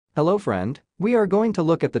Hello friend, we are going to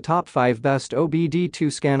look at the top 5 best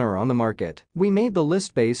OBD2 scanner on the market. We made the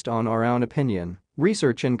list based on our own opinion,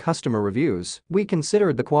 research and customer reviews. We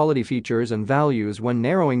considered the quality features and values when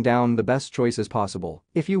narrowing down the best choices possible.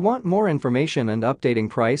 If you want more information and updating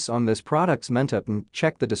price on this product's mention,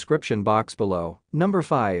 check the description box below. Number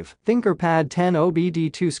 5. ThinkerPad 10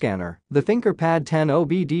 OBD2 Scanner. The ThinkerPad 10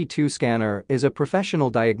 OBD2 Scanner is a professional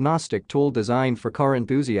diagnostic tool designed for car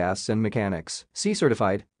enthusiasts and mechanics.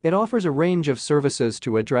 C-certified, it offers a range of services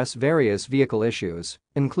to address various vehicle issues,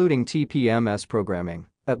 including TPMS programming,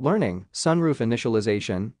 learning, sunroof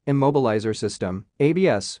initialization, immobilizer system,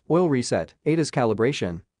 ABS, oil reset, ADAS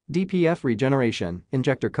calibration, DPF regeneration,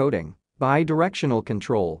 injector coating, bi-directional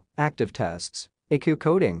control, active tests, EQ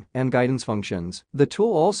coding, and guidance functions. The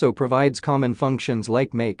tool also provides common functions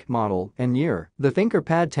like make, model, and year. The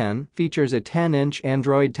ThinkerPad 10 features a 10-inch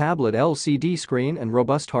Android tablet LCD screen and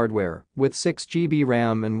robust hardware, with 6 GB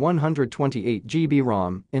RAM and 128 GB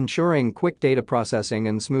ROM, ensuring quick data processing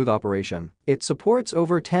and smooth operation. It supports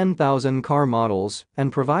over 10,000 car models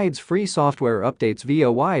and provides free software updates via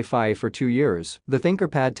Wi-Fi for 2 years. The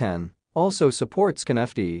ThinkerPad 10 also supports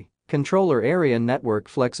ConnFD, Controller Area Network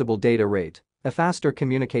Flexible Data Rate, a faster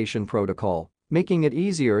communication protocol, making it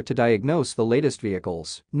easier to diagnose the latest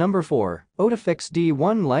vehicles. Number 4. OTFix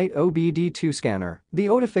D1 Lite OBD2 Scanner. The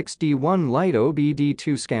OTFix D1 Lite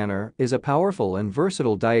OBD2 Scanner is a powerful and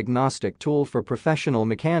versatile diagnostic tool for professional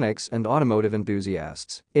mechanics and automotive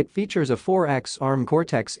enthusiasts. It features a 4X ARM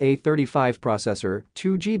Cortex-A35 processor,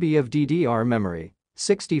 2 GB of DDR memory,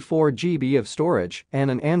 64 GB of storage, and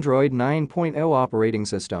an Android 9.0 operating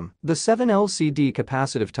system. The 7LCD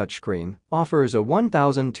capacitive touchscreen offers a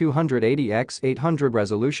 1280 x 800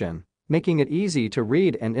 resolution, making it easy to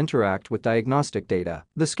read and interact with diagnostic data.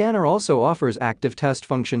 The scanner also offers active test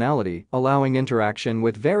functionality, allowing interaction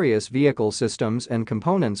with various vehicle systems and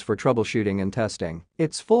components for troubleshooting and testing.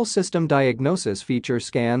 Its full system diagnosis feature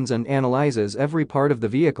scans and analyzes every part of the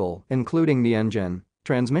vehicle, including the engine,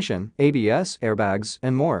 transmission, ABS, airbags,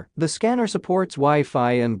 and more. The scanner supports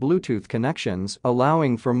Wi-Fi and Bluetooth connections,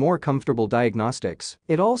 allowing for more comfortable diagnostics.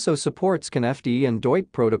 It also supports ConnFD and DOIP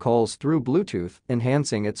protocols through Bluetooth,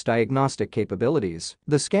 enhancing its diagnostic capabilities.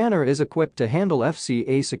 The scanner is equipped to handle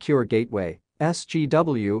FCA Secure Gateway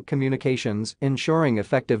 (SGW) communications, ensuring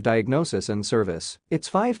effective diagnosis and service. Its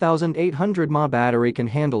 5800 mAh battery can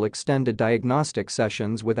handle extended diagnostic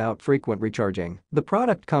sessions without frequent recharging. The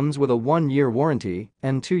product comes with a 1-year warranty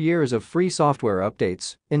and 2 years of free software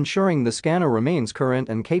updates, ensuring the scanner remains current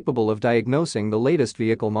and capable of diagnosing the latest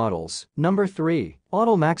vehicle models. Number 3.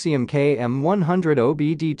 AutoMaxium KM100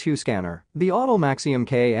 OBD2 Scanner. The AutoMaxium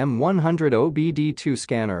KM100 OBD2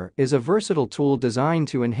 Scanner is a versatile tool designed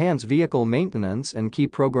to enhance vehicle maintenance and key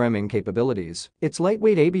programming capabilities. Its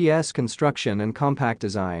lightweight ABS construction and compact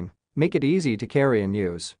design make it easy to carry and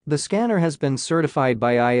use. The scanner has been certified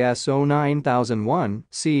by ISO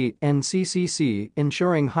 9001-C and CCC,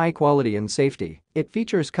 ensuring high quality and safety. It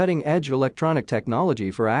features cutting-edge electronic technology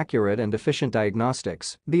for accurate and efficient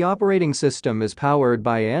diagnostics. The operating system is powered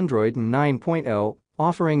by Android 9.0,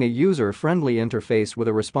 offering a user-friendly interface with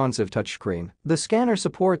a responsive touchscreen. The scanner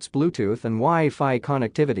supports Bluetooth and Wi-Fi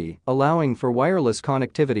connectivity, allowing for wireless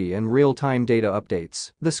connectivity and real-time data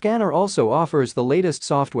updates. The scanner also offers the latest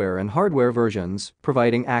software and hardware versions,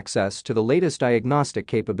 providing access to the latest diagnostic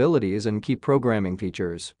capabilities and key programming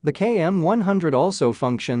features. The KM100 also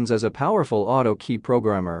functions as a powerful auto key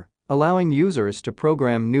programmer, allowing users to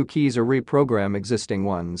program new keys or reprogram existing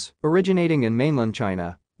ones. Originating in mainland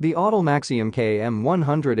China, the AutoMaxium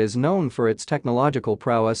KM100 is known for its technological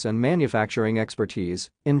prowess and manufacturing expertise,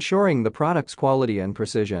 ensuring the product's quality and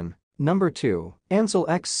precision. Number 2. Ansell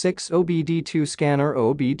X6 OBD2 Scanner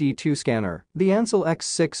OBD2 Scanner. The Ansell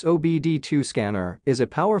X6 OBD2 Scanner is a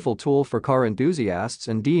powerful tool for car enthusiasts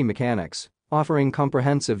and mechanics, offering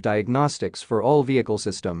comprehensive diagnostics for all vehicle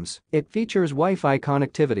systems. It features Wi-Fi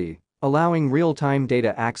connectivity, allowing real-time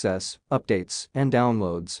data access, updates, and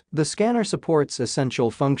downloads. The scanner supports essential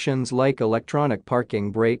functions like electronic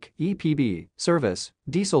parking brake, EPB, service,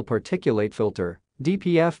 diesel particulate filter,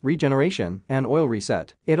 DPF regeneration, and oil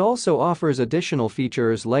reset. It also offers additional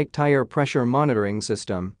features like tire pressure monitoring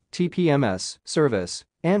system, TPMS, service,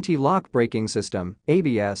 anti-lock braking system,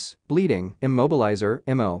 ABS, bleeding, immobilizer,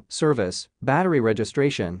 IMMO, service, battery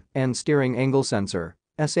registration, and steering angle sensor,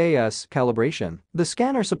 SAS calibration. The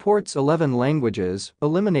scanner supports 11 languages,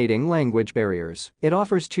 eliminating language barriers. It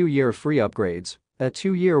offers 2-year free upgrades, a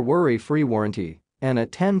 2-year worry-free warranty, and a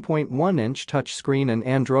 10.1-inch touchscreen and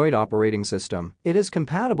Android operating system. It is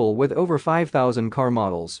compatible with over 5,000 car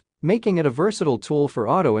models, making it a versatile tool for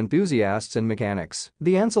auto enthusiasts and mechanics.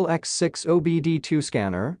 The Ansel X6 OBD2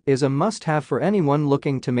 scanner is a must-have for anyone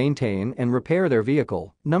looking to maintain and repair their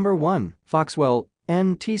vehicle. Number 1. Foxwell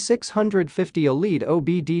NT650 Elite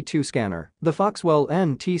OBD2 Scanner. The Foxwell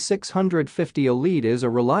NT650 Elite is a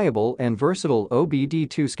reliable and versatile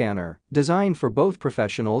OBD2 scanner designed for both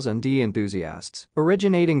professionals and enthusiasts.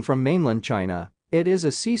 Originating from mainland China, it is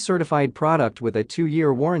a C-certified product with a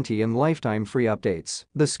 2-year warranty and lifetime free updates.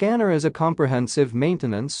 The scanner is a comprehensive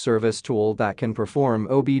maintenance service tool that can perform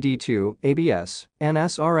OBD2, ABS, and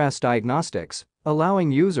SRS diagnostics,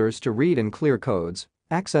 allowing users to read and clear codes,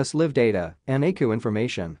 access live data, and ECU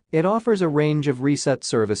information. It offers a range of reset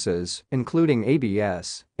services, including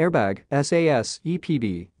ABS, airbag, SAS,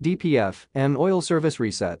 EPB, DPF, and oil service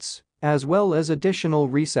resets, as well as additional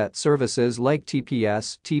reset services like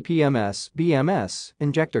TPS, TPMS, BMS,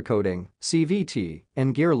 injector coding, CVT,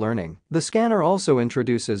 and gear learning. The scanner also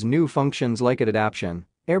introduces new functions like adaptation,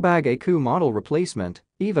 airbag ECU model replacement,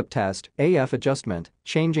 EVAP test, AF adjustment,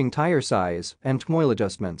 changing tire size, and TMOIL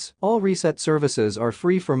adjustments. All reset services are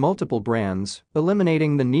free for multiple brands,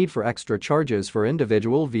 eliminating the need for extra charges for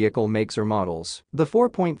individual vehicle makes or models. The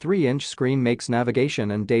 4.3-inch screen makes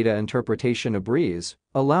navigation and data interpretation a breeze,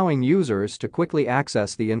 allowing users to quickly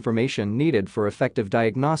access the information needed for effective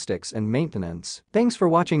diagnostics and maintenance. Thanks for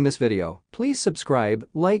watching this video. Please subscribe,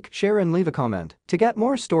 like, share, and leave a comment. To get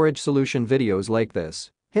more storage solution videos like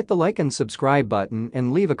this, hit the like and subscribe button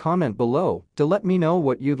and leave a comment below to let me know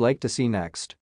what you'd like to see next.